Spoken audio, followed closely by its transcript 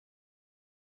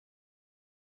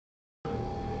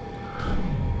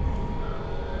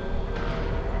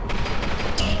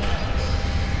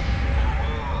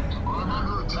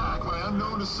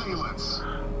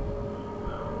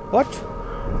What?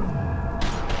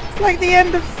 It's like the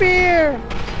end of F.E.A.R.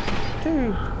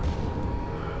 2.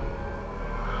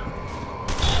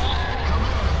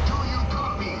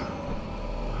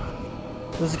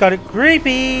 This has got it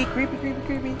creepy! Creepy, creepy,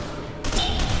 creepy.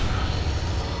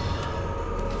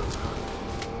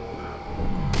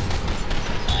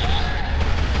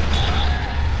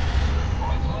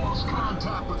 Lost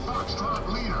contact with Foxtrot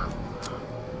leader.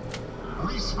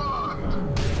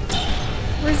 Respond!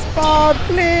 Respond,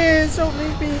 please! Don't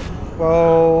leave me!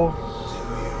 Whoa.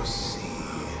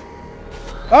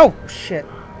 Oh, shit.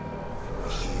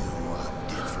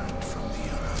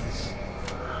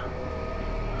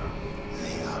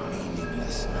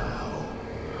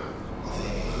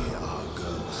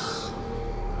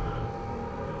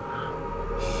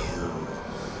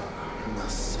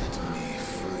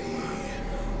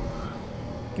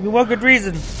 Give me one good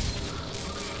reason.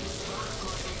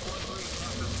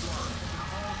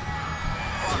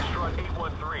 Foxtrot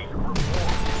 813,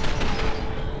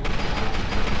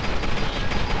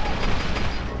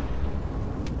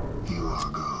 you are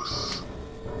ghosts.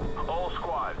 All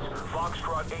squads,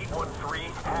 Foxtrot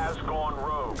 813 has gone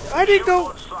rogue. I didn't go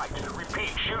on site.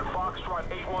 Repeat, shoot Foxtrot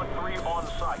 813 on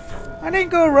site. I didn't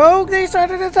go rogue, they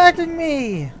started attacking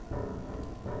me.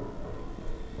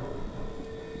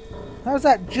 How's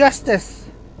that justice?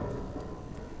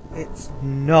 It's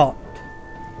not.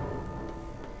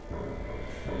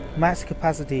 Max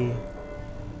capacity.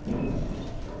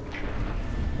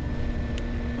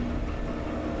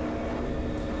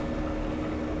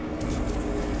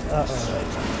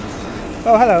 Uh-oh.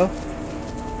 Oh, hello.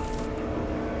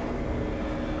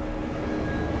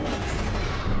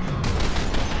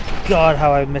 God,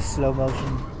 how I miss slow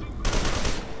motion.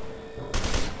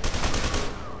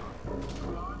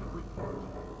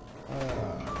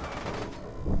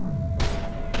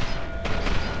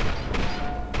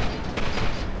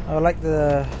 I would like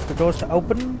the doors to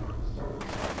open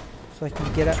so I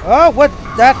can get out. Oh, what?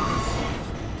 That?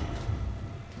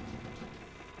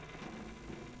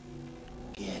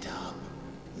 Get up.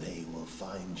 They will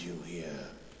find you here.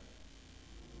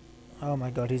 Oh my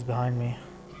God, he's behind me.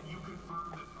 Can you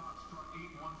confirm that Foxtrot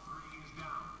 813 is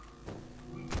down?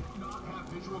 We do not have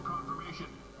visual confirmation.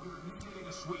 We're initiating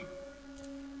a sweep.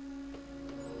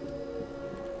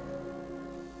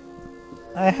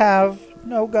 I have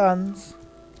no guns.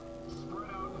 Spread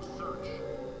out and search.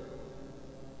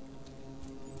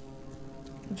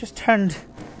 It just turned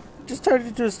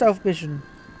into a stealth mission.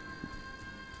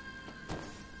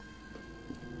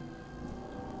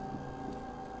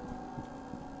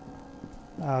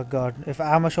 Oh God, if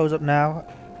Alma shows up now,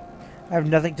 I have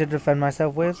nothing to defend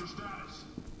myself with. What's your status?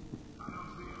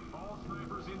 Announcing all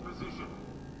snipers in position.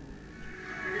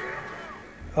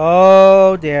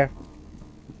 Oh dear.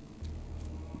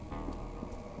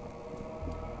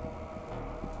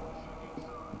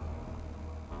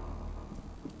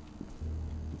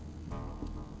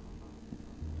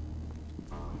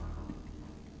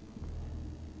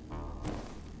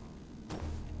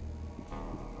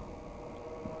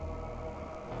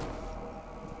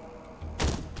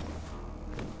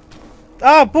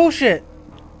 Ah, bullshit!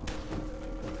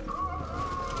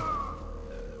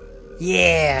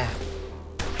 Yeah!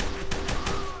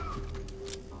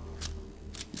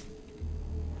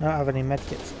 I don't have any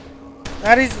medkits.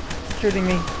 That is shooting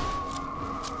me.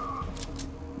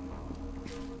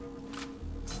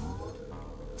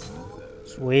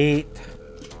 Sweet.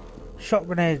 Shot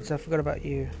grenades, I forgot about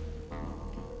you.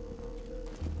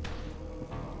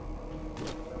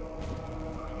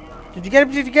 Did you get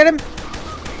him? Did you get him?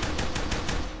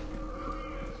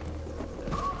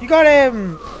 You got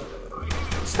him!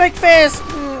 Snake fist!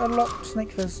 Unlock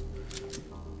snake fist.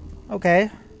 Okay.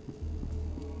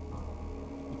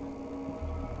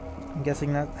 I'm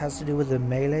guessing that has to do with the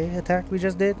melee attack we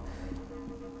just did.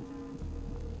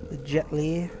 The Jet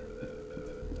Li.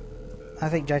 I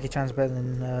think Jackie Chan's better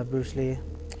than Bruce Lee.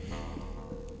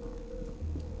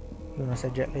 You wanna say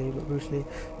Jet Li, but Bruce Lee.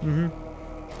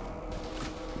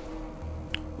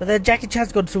 But then Jackie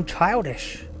Chan's gone so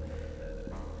childish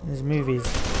in his movies.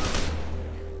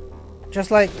 Just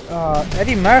like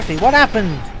Eddie Murphy. What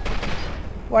happened?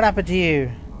 What happened to you?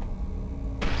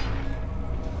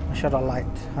 I shot a light.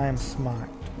 I am smart.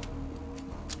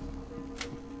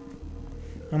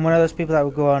 I'm one of those people that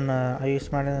would go on, are you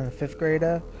smarter than a 5th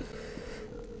grader?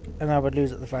 And I would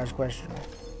lose at the first question.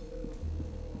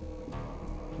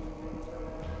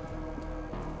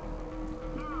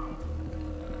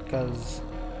 Because...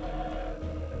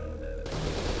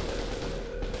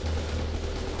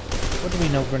 what do we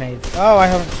know? Grenades. Oh, I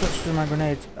haven't switched to my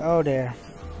grenades. Oh dear.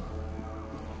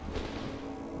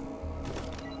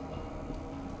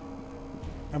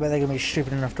 bet they're gonna be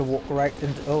stupid enough to walk right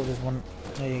into. Oh, there's one.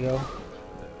 There you go.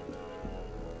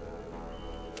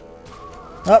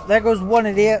 Oh, there goes one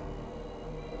idiot.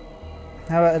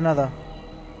 How about another?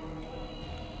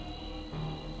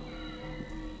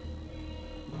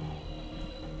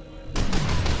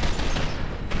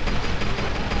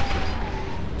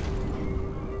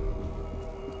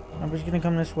 I'm just gonna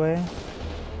come this way.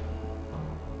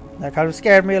 That kind of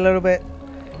scared me a little bit.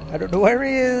 I don't know where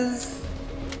he is.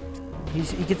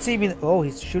 He can see me. Oh,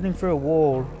 he's shooting through a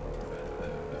wall.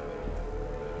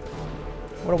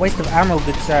 What a waste of ammo,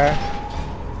 good sir.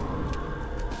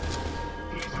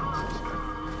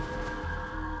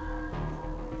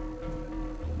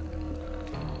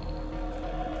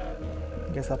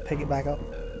 I guess I'll pick it back up.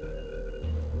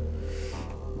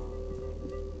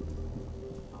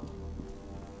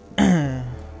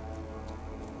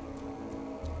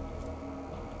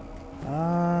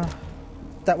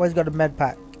 That way's got a med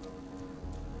pack.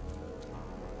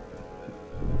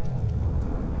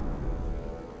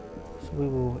 So we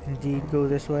will indeed go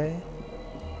this way.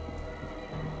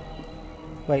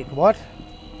 Wait, what?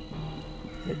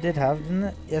 It did have, didn't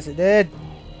it? Yes, it did.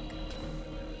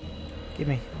 Give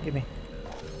me, give me.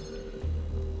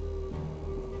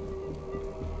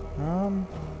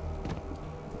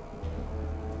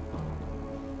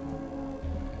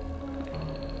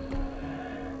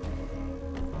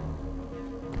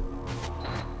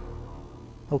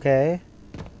 Okay.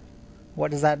 What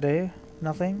does that do?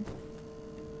 Nothing?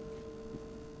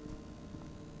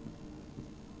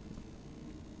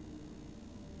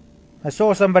 I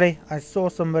saw somebody. I saw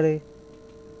somebody.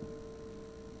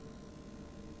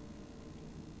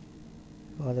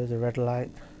 Oh, there's a red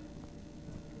light.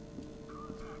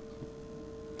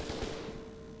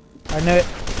 I knew it.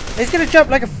 He's gonna jump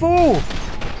like a fool!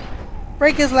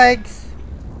 Break his legs!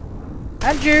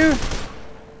 And you!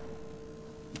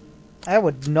 I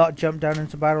would not jump down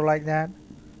into battle like that.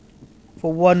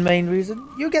 For one main reason.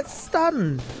 You get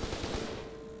stunned!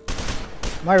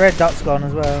 My red dot's gone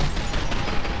as well.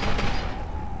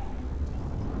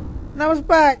 And I was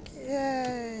back!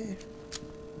 Yay!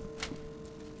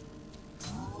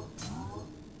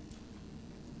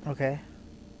 Okay.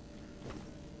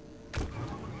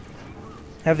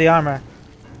 Have the armor.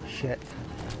 Shit.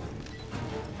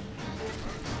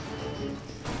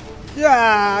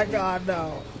 Ah, God,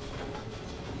 no.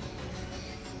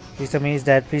 Please tell me he's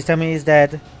dead. Please tell me he's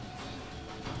dead.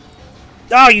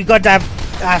 Oh, you goddamn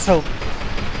asshole.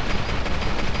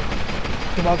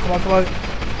 Come on, come on, come on.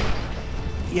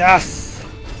 Yes.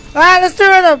 Ah, there's two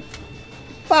of them.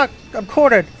 Fuck, I'm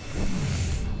cornered.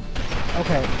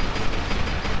 Okay.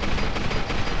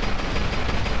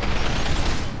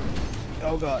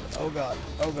 Oh god, oh god,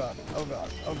 oh god, oh god,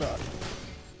 oh god.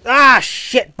 Ah,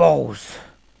 shit balls.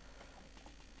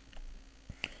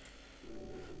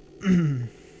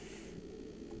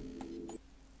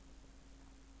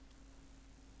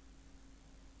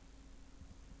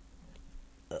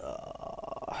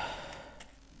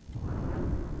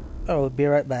 Oh, we'll be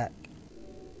right back.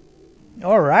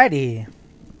 Alrighty.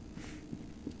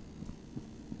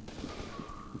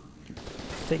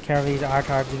 Let's take care of these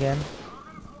artards again.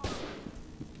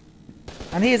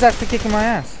 And he is actually kicking my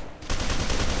ass.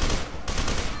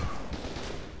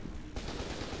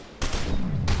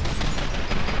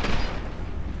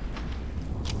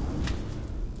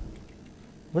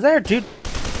 Was there a dude?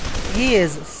 He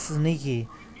is sneaky.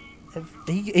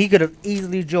 He could have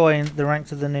easily joined the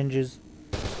ranks of the ninjas.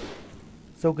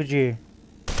 So could you.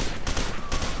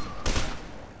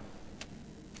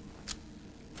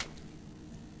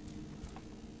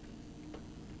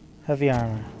 Heavy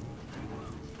armor.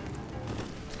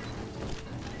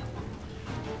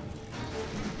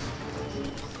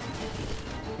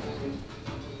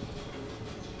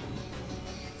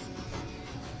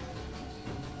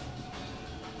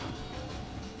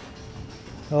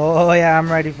 Oh yeah,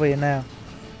 I'm ready for you now.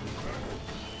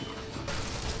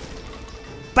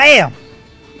 BAM!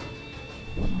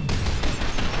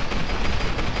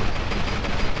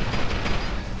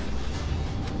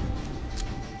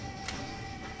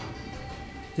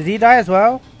 Did he die as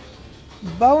well?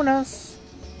 Bonus!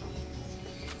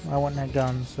 I want that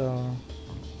gun, so...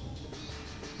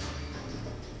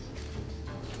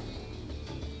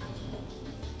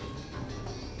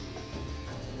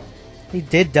 He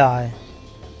did die.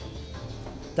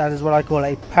 That is what I call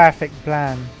a perfect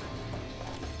plan.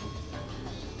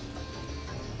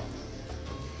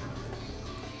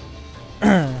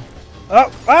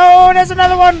 Oh, there's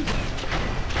another one!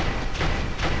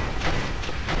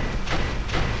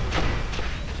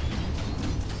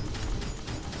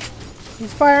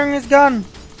 He's firing his gun!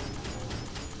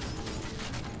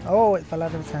 Oh, it fell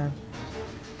out of his hand.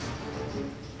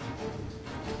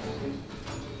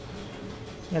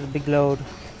 Got a big load.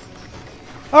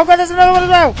 Oh god, there's another one as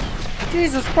well!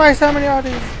 Jesus Christ, how many are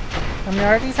these? How many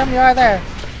are these? How many are there?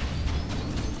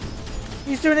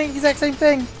 He's doing the exact same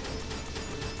thing!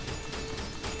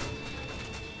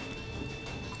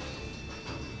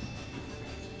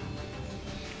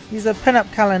 He's a pin-up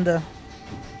calendar.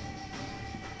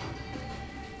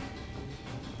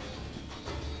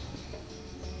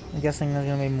 I'm guessing there's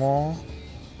gonna be more.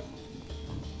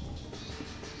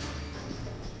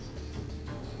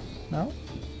 No?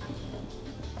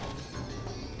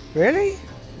 Really?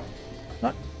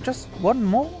 Not just one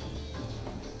more?